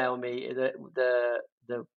email me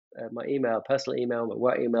my personal email, my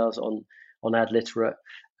work emails on ad literate.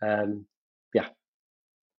 Yeah,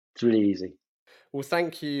 it's really easy. Well,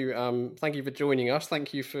 thank you for joining us.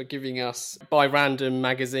 Thank you for giving us By Random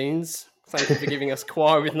magazines. Thank you for giving us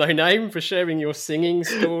Choir with No Name, for sharing your singing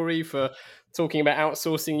story, for talking about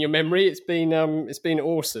outsourcing your memory. It's been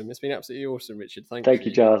awesome. It's been absolutely awesome, Richard. Thank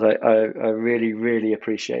you, Giles. I really, really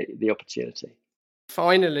appreciate the opportunity.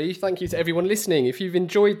 Finally, thank you to everyone listening. If you've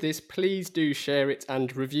enjoyed this, please do share it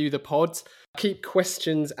and review the pod. Keep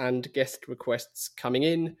questions and guest requests coming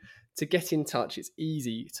in. To get in touch, it's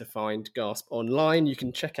easy to find Gasp online. You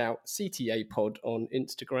can check out CTA Pod on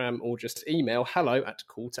Instagram or just email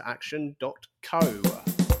hello@calltoaction.co.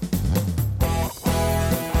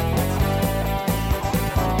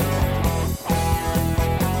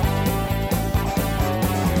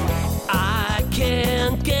 I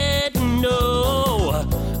can't get no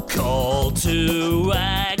call to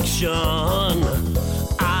action.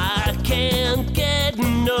 I can't get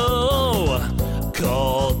no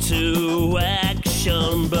call to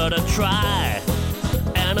action, but I try,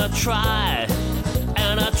 and I try,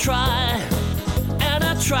 and I try, and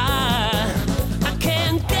I try.